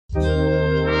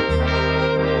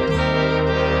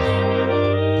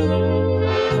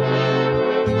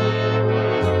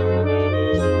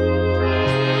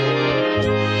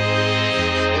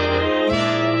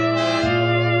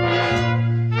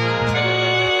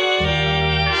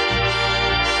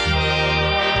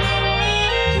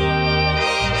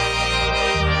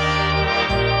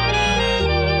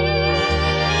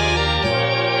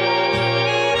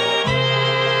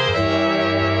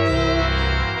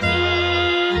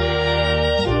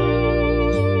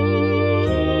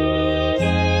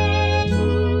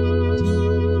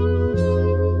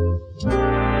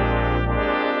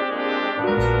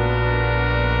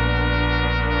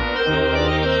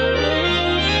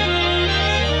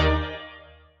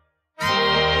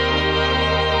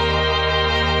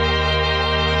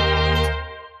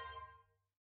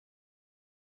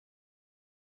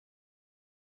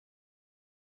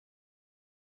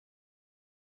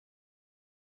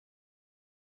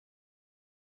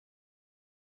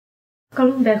My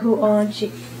name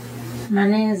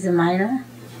is Meyela.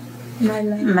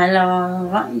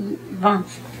 Meyela Vung.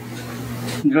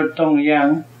 Youa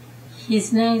Yang.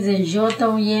 His name is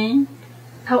Youa Yang.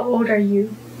 How old are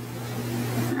you?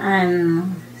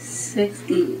 I'm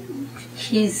 60.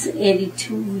 He's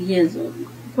 82 years old.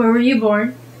 Where were you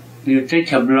born? You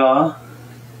take a blow.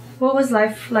 What was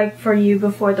life like for you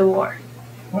before the war?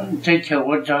 Take a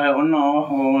water on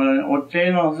or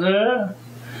 10 of the.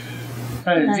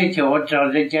 Take a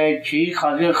water the guy tree,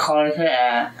 how the horse.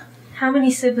 How many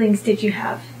siblings did you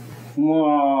have?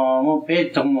 More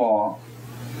better more.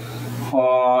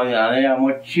 Oh, yeah,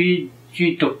 more cheap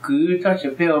to good. That's a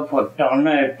bit of a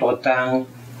donor to town.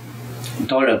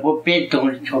 Dollar bit to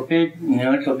bit, to bit,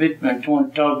 and to bit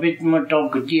more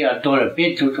dog dear, $1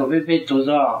 to bit to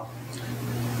the.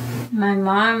 My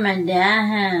mom and dad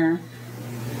have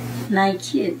 9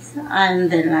 kids. I'm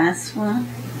the last one.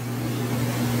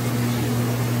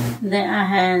 Then I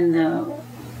had the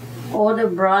older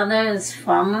brother is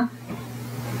farmer.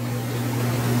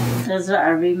 That's what I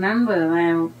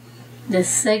remember. The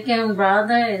second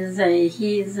brother is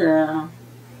he's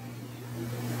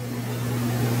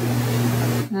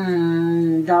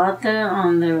daughter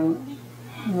on the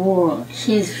war.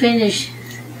 He's finished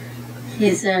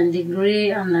his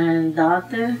degree on the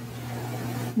daughter.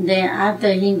 Then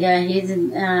after he got his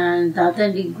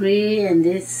daughter degree and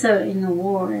they served in the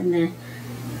war, and then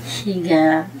he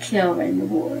got killed in the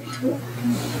war too.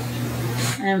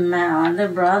 And my other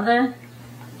brother,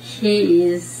 he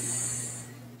is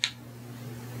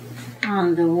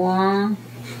on the one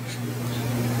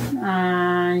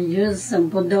used a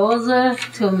bulldozer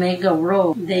to make a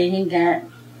road. Then he got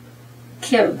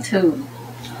killed too.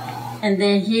 And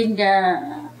then he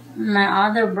got my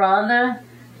other brother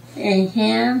and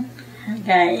him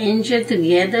got injured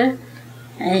together,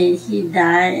 and he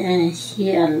died and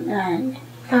he alive.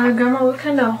 Grandma, what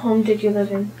kind of home did you live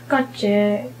in?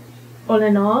 Kache ole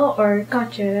no or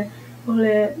kache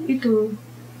ole itu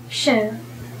share?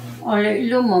 Ole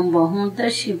ilu mambo hunta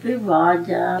shipi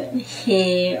vaja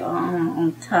hay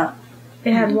on top.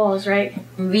 It had walls, right?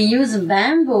 We use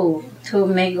bamboo to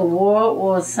make a wall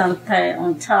or something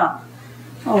on top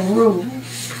of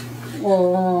roof,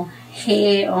 or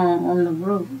hay on the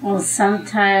roof. Or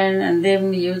sometimes and then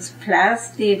we use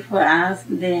plastic for us.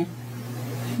 Then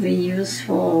we use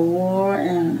for a wall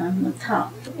and on the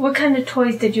top. What kind of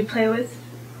toys did you play with?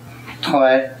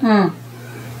 Toy.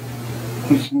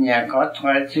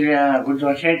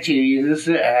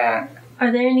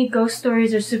 Are there any ghost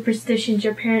stories or superstitions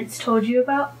your parents told you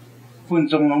about?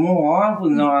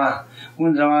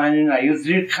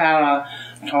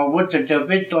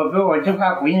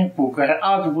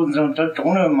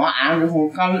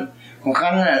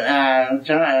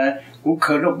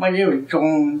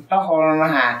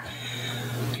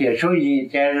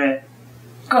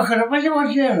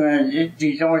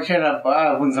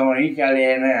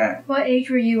 What age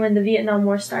were you when the Vietnam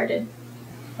War started?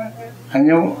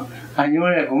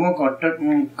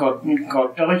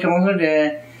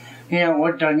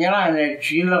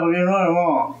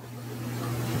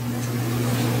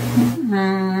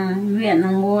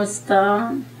 Vietnam War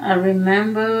started. I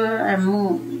remember I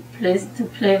moved place to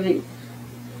play with,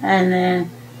 and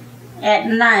at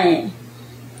night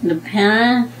the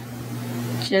parents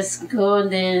just go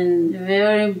then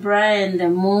very bright, and the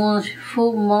moon,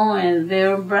 full moon is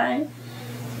very bright,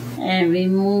 and we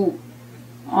move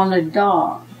on the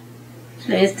dog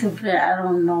place to play. I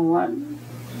don't know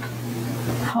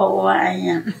how old I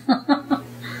am.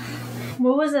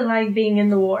 What was it like being in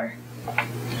the war?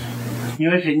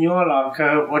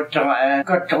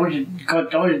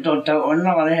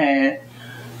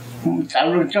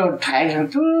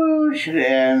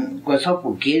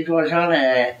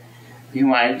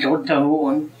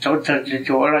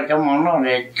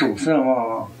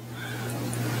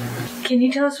 Can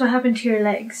you tell us what happened to your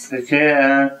legs?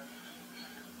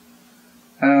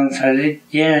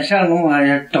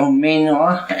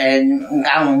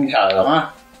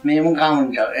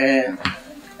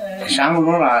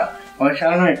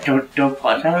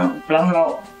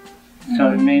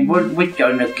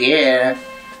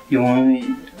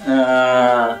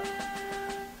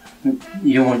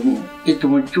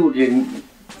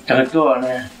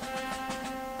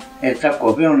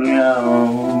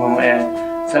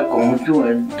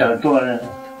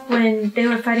 When they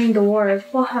were fighting the war,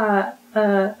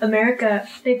 America,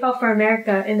 they fought for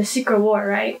America in the secret war,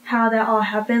 right? How that all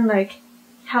happened, like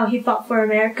how he fought for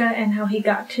America and how he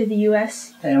got to the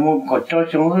U.S.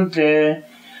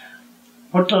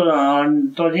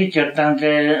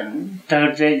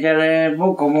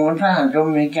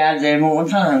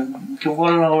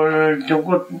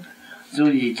 So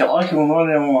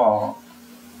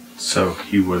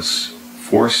he was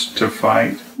forced to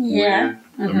fight Yeah.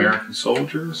 with American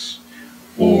soldiers,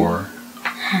 or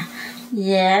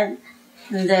Yeah,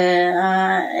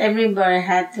 everybody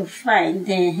had to fight.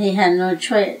 Then he had no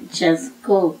choice, just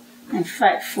go and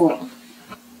fight for.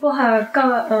 不下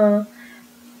到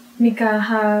咪家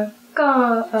下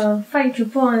到fight 住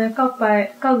半呢，到by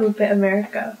到路by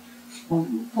America。不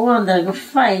过那个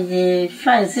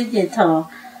fight是一套，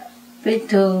被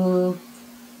头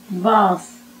boss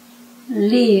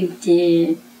leave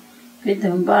的，被头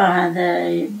boss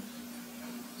的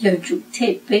有主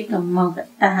题被头毛个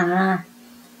大。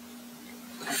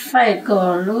Fight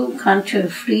go look country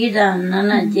freedom,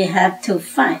 none you have to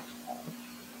fight.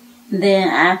 Then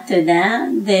after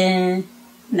that, then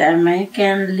the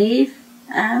American leave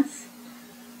us.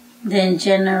 Then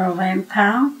General Van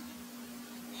Pao,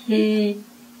 he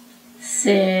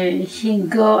said he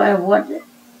go and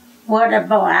what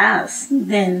about us?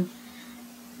 Then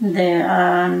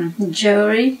the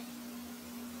jury,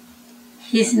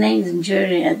 his name is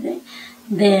Jury, I think.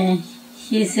 Then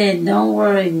he said, don't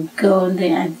worry, go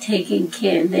there, I'm taking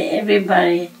care. Then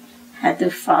everybody had to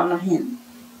follow him.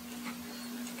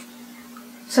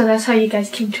 So that's how you guys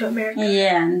came to America?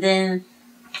 Yeah, and then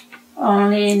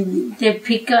only they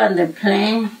pick up the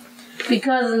plane.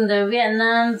 Because in the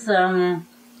Vietnam's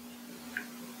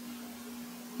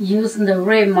use the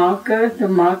red marker to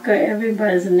mark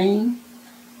everybody's name.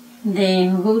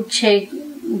 Then who check,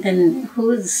 then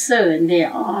who's served, they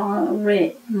all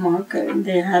red marker.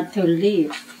 They had to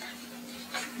leave.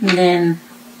 Then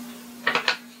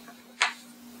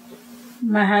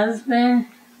my husband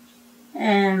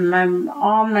and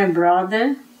all my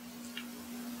brother.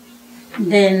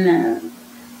 Then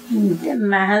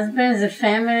my husband's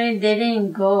family, they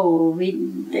didn't go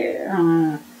with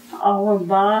our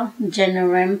boss,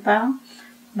 General Pao.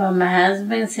 But my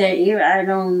husband said, if I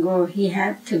don't go, he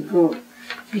had to go.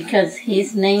 Because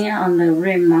his name on the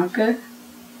red marker.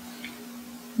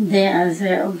 Then I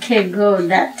said, okay, go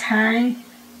that time.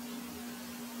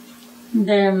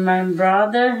 Then my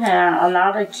brother had a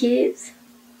lot of kids.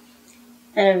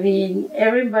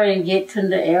 Everybody get to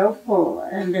the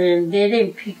airport, and then they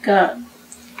didn't pick up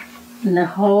the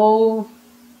whole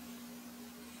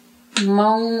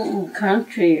Hmong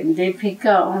country. They pick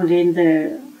up only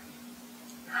the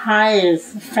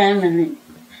highest family,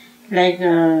 like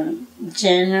a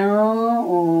general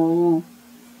or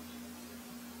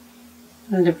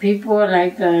the people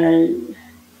like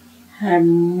have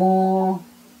more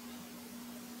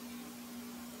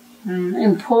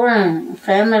important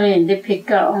family. They pick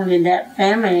up only that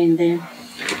family. And then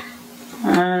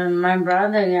my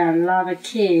brother got a lot of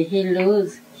kids. He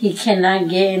lose. He cannot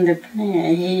get in the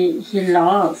plane. He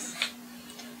lost.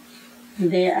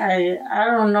 I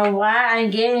don't know why I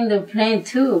get in the plane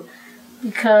too,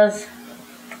 because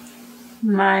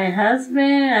my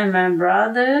husband and my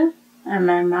brother and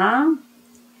my mom,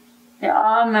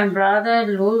 all my brother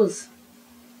lose.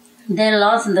 They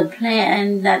lost the plane,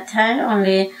 and that time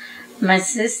only my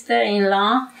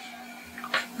sister-in-law,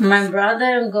 my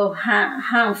brother go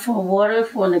hunt for water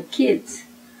for the kids.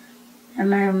 And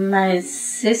my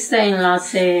sister-in-law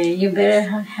say, you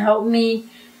better help me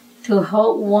to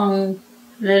hold one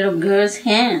little girl's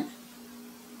hand.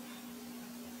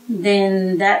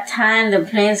 Then that time the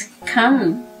planes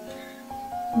come.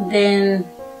 Then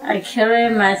I carry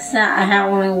my son. I have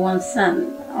only one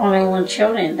son, only one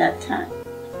child at that time.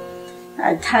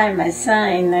 I tie my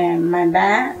son in my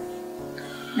bag.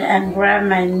 I grab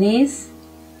my niece.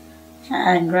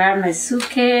 I grab my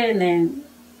suitcase, and then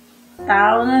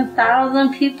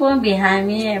thousand people behind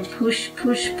me and push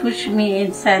me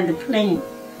inside the plane.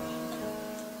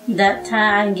 That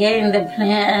time I get in the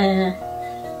plane and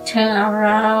turn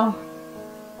around.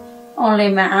 Only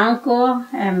my uncle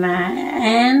and my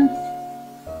aunt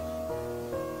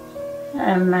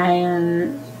and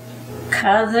my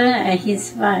cousin and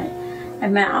his wife.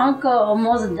 And my uncle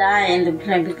almost died in the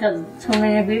plane because too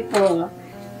many people.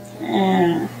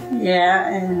 And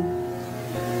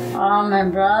all my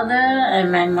brother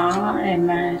and my mom and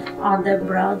my other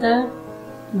brother,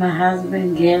 my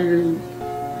husband get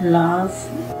lost.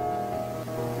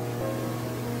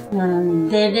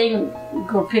 They didn't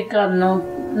go pick up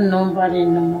nobody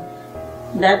no more.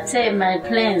 That's it, my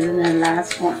plane's in the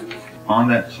last one. On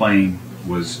that plane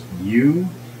was you,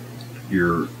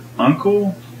 your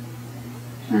uncle,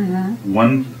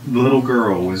 one little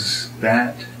girl. Was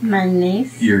that my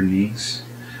niece? Your niece?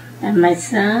 And my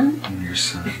son. And your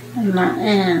son. And my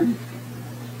aunt.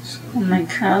 And my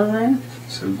cousin.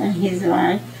 And his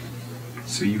wife.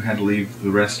 So you had to leave the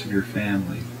rest of your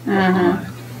family behind.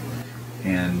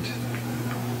 And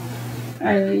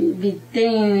We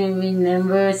think we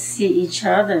never see each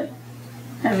other.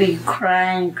 We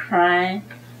cry and cry,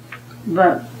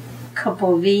 but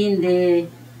couple weeks they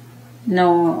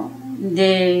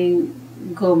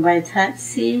go by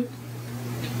taxi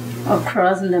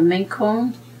across the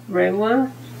Mekong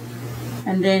River,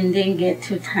 and then they get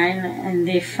to Thailand and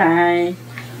they found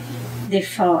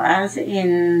us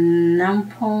in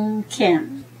Nampong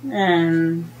camp.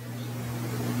 And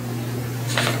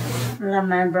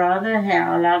my brother had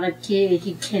a lot of kids.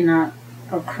 He cannot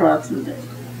cross the.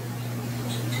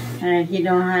 He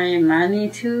don't have any money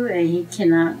to, and he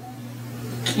can't.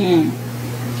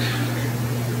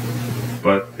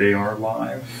 But they are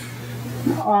alive.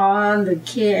 All the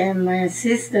kids and my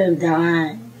sister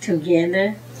died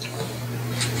together,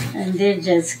 and they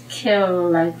just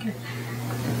killed like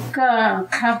a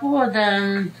couple of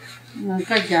them.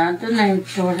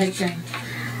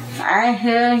 I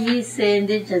heard he said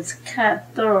they just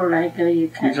cut through like you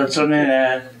cut.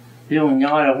 Dùng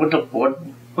nhau là bút rồi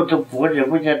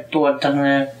bút ra tua tăng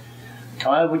này,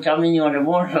 thôi bút chấm nhau rồi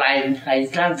bút lại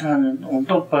ra thằng ông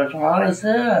tốt bờ đó là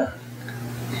sao?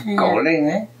 Cổ lên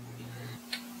ấy.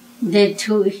 They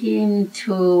took him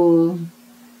to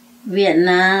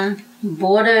Vietnam,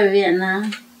 border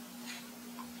Vietnam.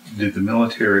 Did the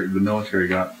military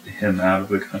got him out of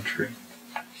the country?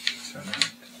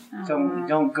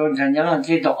 Trong cơn thành nhớ là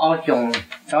chế độ ở trong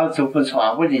sau sự phân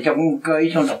xóa của gì trong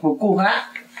cây trong tập cũ hết,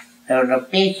 rồi là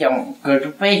bê trong cơ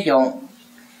trong bê trong,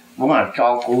 cũng là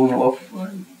cho cũ nữa,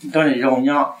 tôi này dùng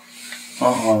nhau.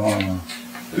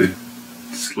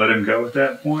 Let him go at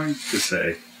that point to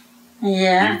say,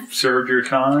 yeah, you served your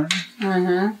time.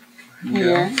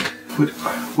 Yeah.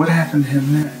 What happened to him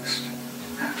next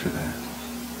after that?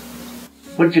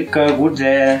 Của chỉ cơ của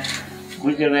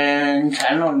giờ là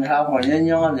sản lượng thao của nhân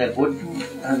nhau là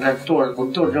của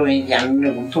tôi rồi dặn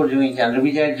rồi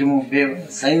bây giờ chúng mình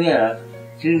thấy là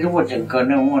chứ lúc mà chẳng cần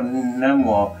nó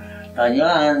một là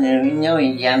nhớ nhau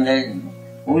dặn là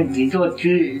cũng chỉ tôi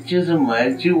chứ sao mà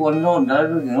chứ ôn nó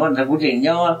là cũng chỉ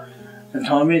nhau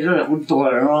thôi mới rất là cũng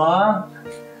tuổi nó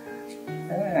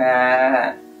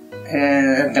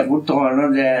là cũng tuổi nó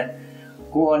là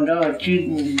cũng ôn đó chứ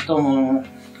tôi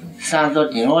sang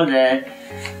tôi chỉ nói là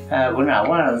cũng nào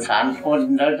cũng là sản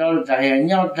phẩm đó tại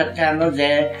nhau tất cả nó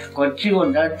để có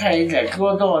chuyện đó thấy là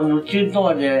có đó nó chuyện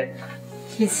đó để.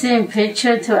 He sent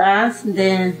picture to us,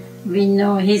 then we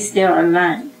know he's still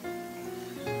alive.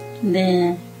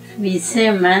 Then we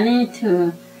send money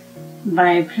to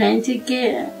buy plane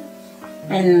ticket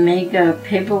and make a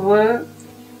paperwork.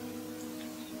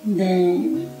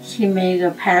 Then he made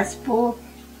a passport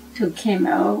to came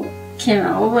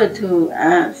over to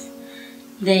us.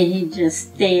 Then he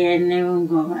just stayed and never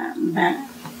go back.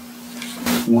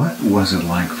 What was it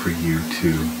like for you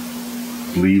to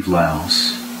leave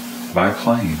Laos by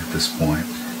plane at this point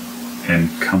and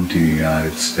come to the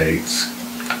United States?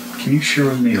 Can you share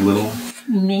with me a little?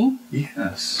 Me?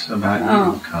 Yes, about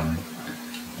you coming.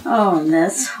 Oh,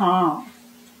 that's hard.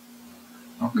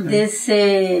 Okay. They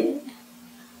say,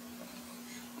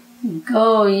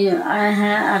 go, I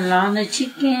had a lot of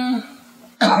chicken.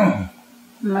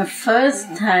 My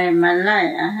first time in my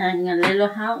life, I had a little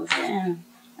house and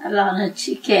a lot of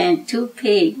chicken and 2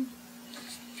 pigs.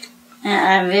 And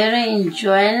I really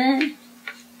enjoyed it.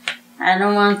 I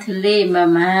don't want to leave, but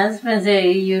my husband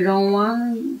said, you don't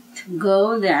want to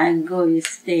go, then I go, you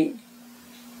stay.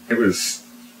 It was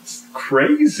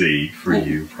crazy for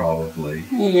you, probably.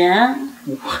 Yeah.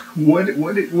 What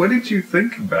did you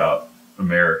think about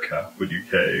America when you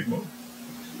came?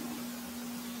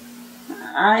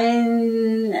 I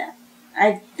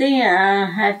think I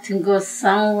had to go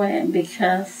somewhere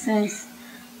because since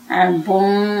I'm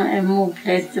born and moved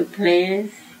place to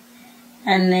place,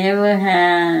 I never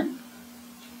had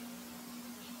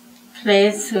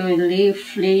place to live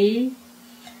free.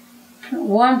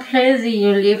 One place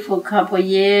you live for a couple of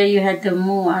years, you had to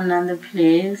move another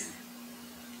place.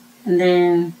 And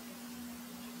then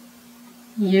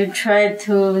you try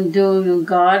to do your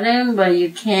garden, but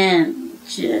you can't.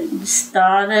 Just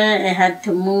started and had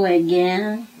to move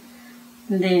again.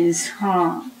 Then it's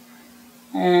hard.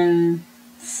 And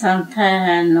sometimes I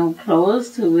had no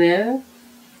clothes to wear.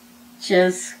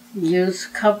 Just use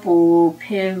couple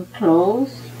pair of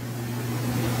clothes.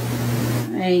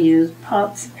 I use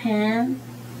pots pan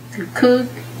to cook.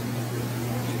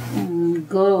 And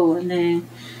go and then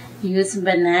use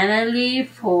banana leaf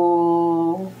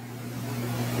for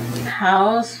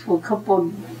house for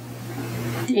couple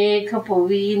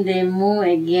weeks, they move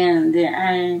again. Then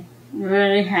I'm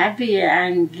very happy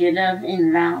I get up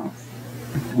in Laos.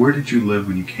 Where did you live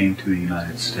when you came to the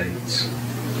United States?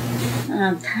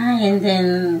 Thai and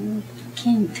then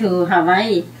came to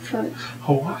Hawaii first.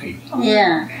 Hawaii? Oh,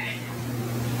 Yeah. okay.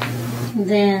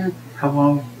 Then How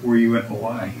long were you in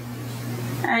Hawaii?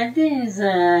 I think it's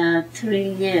 3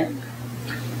 years.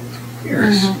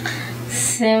 Years.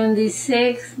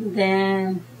 76,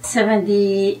 then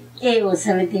 78 or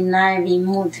 79 we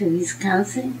moved to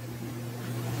Wisconsin.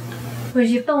 Was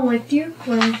your thumb with you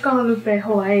when you gone to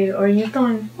Hawaii, or your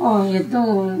thumb? Oh, you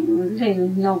don't live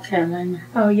in North Carolina.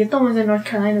 Oh, your thumb was in North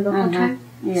Carolina the whole Uh-huh. time.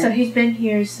 Yeah. So he's been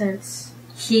here since.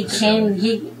 He came,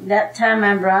 that time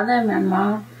my brother, my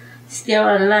mom, still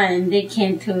alive, they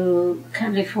came to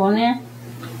California.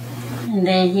 And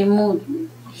then he moved,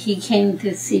 he came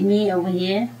to see me over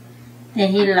here. Then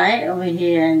he liked over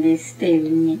here and they stayed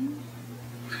with me.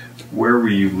 Where were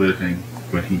you living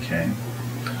when he came?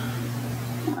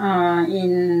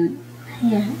 In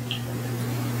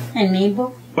Nebo.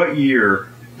 What year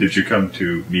did you come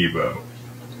to Nebo?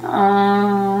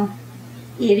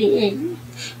 88.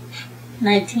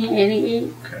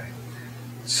 1988. Okay.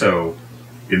 So,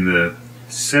 in the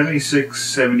 76,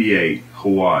 78,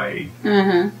 Hawaii,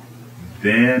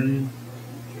 then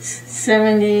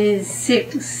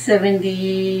 76,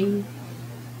 78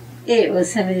 or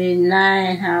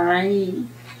 79, Hawaii.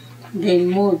 They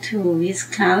moved to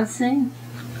Wisconsin,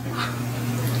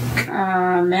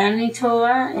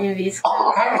 Manitoba in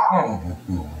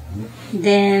Wisconsin.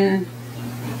 Then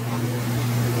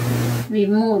we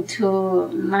moved to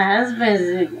my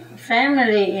husband's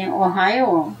family in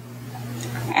Ohio,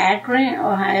 Akron,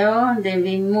 Ohio. Then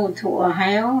we moved to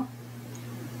Ohio.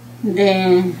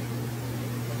 Then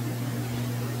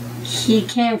he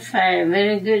came for a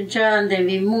very good job. Then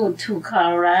we moved to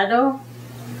Colorado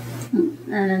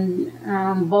and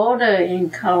border in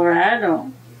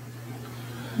Colorado.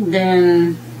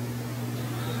 Then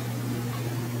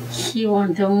he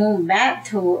wanted to move back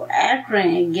to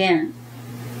Akron again.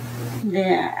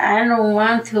 Then I don't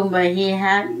want to, but he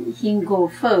go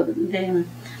first. Then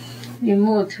we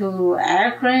moved to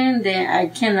Akron. Then I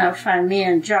cannot find me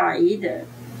a job either.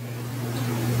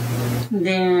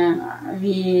 Then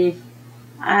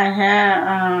I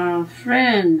had a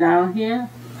friend down here.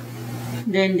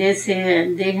 Then they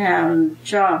said they have a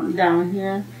job down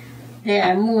here. Then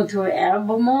I moved to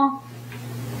Albemarle.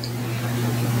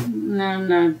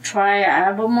 And try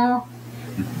Albemarle.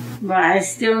 But I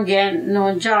still get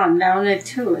no job down there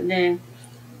too. Then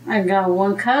I got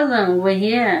one cousin over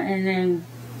here and then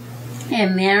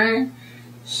in Marion.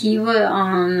 He was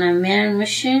on a Marion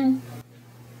machine.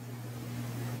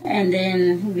 And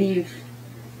then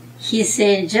he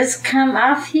said, just come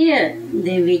up here.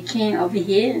 Then we came over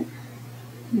here.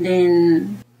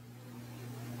 Then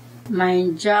my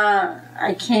job,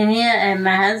 I came here and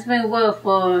my husband worked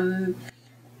for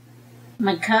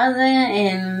my cousin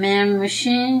in Marion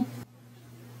machine.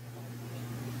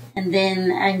 And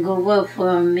then I go work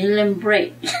for Million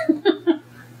Break.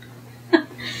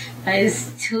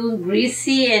 It's too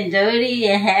greasy and dirty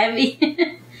and heavy.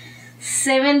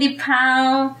 70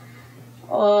 pounds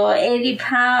or 80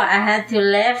 pounds, I had to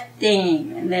lift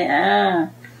things.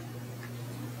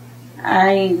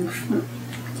 I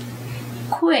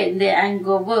quit. Then I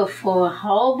go work for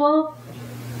Hobo.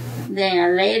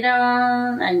 Then later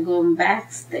on, I go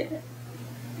back there.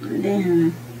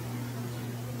 Then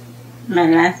my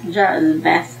last job is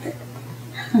Baxter.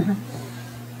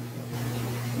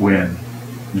 When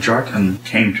Jarton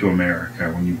came to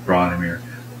America, when you brought him here,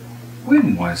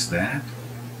 when was that?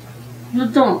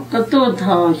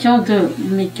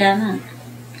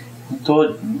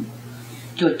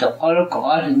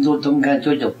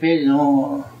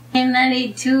 In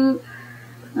 92,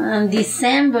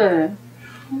 December.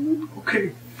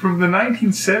 Okay, from the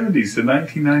 1970s to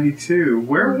 1992,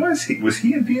 where was he? Was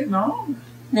he in Vietnam?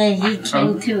 Then he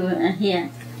came to here.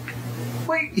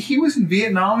 Wait, he was in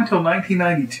Vietnam until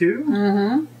 1992?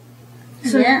 Mm-hmm.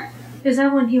 So Yeah, is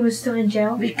that when he was still in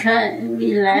jail? because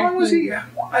we How left. long was he?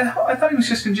 I thought he was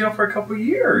just in jail for a couple of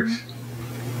years.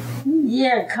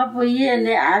 Yeah, a couple of years. And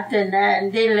then after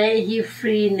that, they let him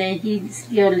free, and then he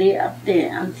still lived up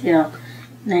there until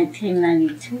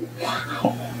 1992.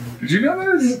 Wow. Did you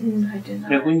know this? I did not.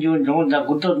 Rồi cũng vô chỗ ta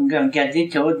cũng tôi gần kia tới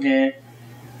chỗ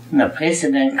là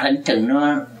president Clinton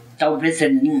nó tàu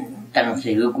president tăng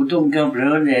sự của tôi gần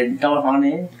rồi để tàu họ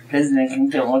này president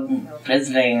Clinton họ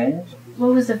president ấy.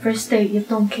 What was the first state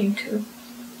Yiptong came to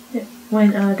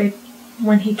when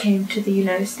when he came to the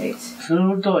United States? Số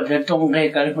tôi ở trong cái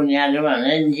California các bạn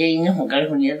ấy dây nó một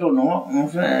California tôi nó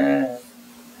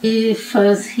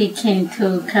First, he came to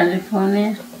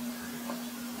California,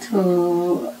 to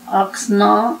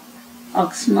Oxnard,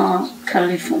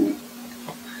 California.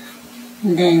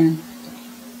 And then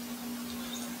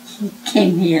he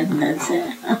came here, and that's it.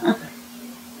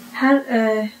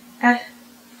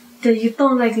 Did you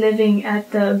don't like living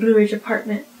at the Blue Ridge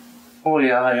apartment? Ôi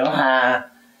giời,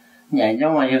 nhà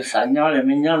nhau mà yêu sợ nhau là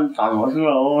mình nhau toàn một số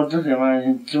lỗ, tức là mà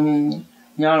chung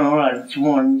nhau nó là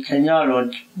chung sẽ nhau rồi,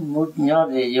 một nhau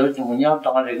thì vô chung nhau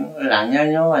to thì là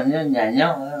nhau và nhà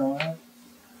nhau.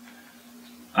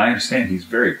 I understand he's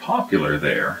very popular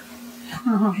there.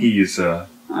 He's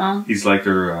like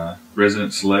their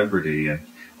resident celebrity, and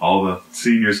all the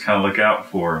seniors kind of look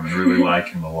out for him and really like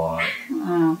him a lot.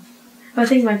 I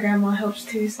think my grandma helps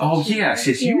too. So oh yes,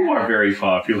 you are very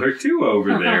popular too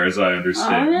over there, as I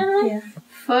understand. Oh, really? Yeah.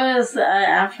 First,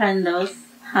 I find those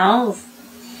house.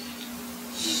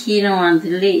 He don't want to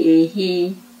leave.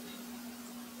 He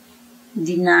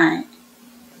denied.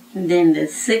 Then the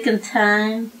second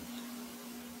time,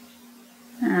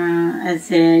 I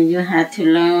said, you have to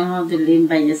learn how to live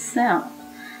by yourself.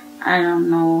 I don't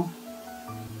know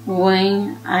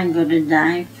when I'm going to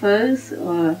die first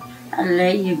or I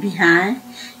lay you behind.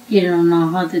 You don't know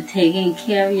how to take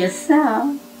care of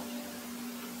yourself.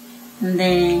 And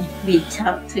then we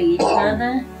talk to each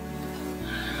other.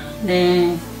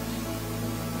 Then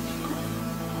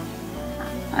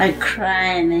I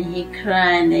cry and then he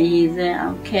cried and then he said,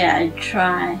 okay, I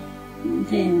try. And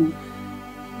then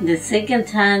the second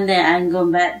time that I go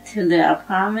back to the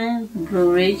apartment,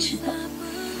 Blue Ridge,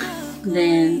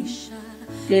 then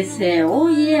they say, oh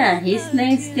yeah, his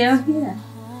name's still here.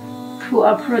 Put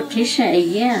application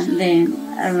again. Then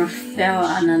I fill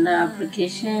another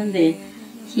application. Then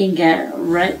he got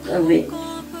rid of it.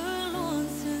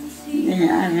 Then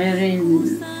I'm very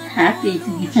happy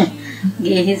to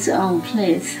get his own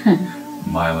place.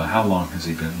 Meyela, how long has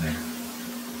he been there?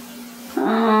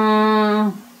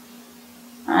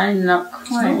 I'm not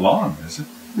quite. It's not long, is it?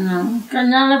 No.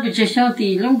 Kanala bichashon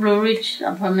ti long Blue Ridge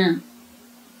apartment.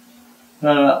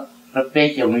 Nó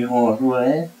bé chồng đi hồ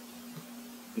rồi.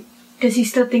 Does he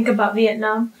still think about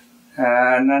Vietnam?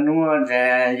 Nó nuôi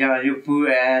để giờ yêu bùa,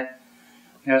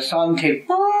 giờ son thịt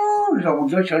rồi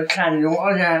cho chỗ khăn dùng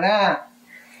ở nhà đó.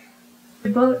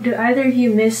 Do either of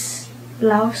you miss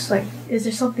Laos? Like, is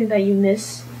there something that you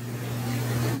miss?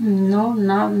 No,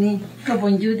 not me. Có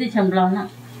buồn vui thì chăm lo nè.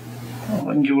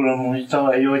 Buồn vui là muốn cho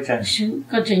ai vô chẳng.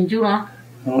 Có chuyện vui hả?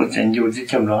 Có chuyện vui thì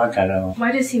chăm lo cả đâu.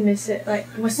 Why does he miss it? Like,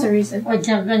 what's the reason? Ôi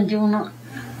chẳng cần vui nữa.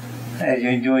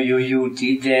 Yêu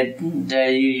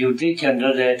tí chẳng đó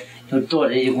để yêu tốt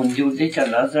để yêu tí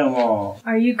chẳng đó sao mà.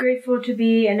 Are you grateful to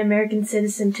be an American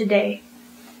citizen today?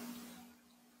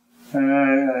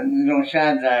 Dùng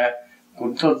xa là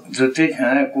cũng tốt, rồi tí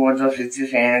hả, qua đó thì tí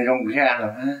hả, dùng xa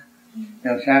rồi hả.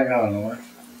 Dùng xa rồi.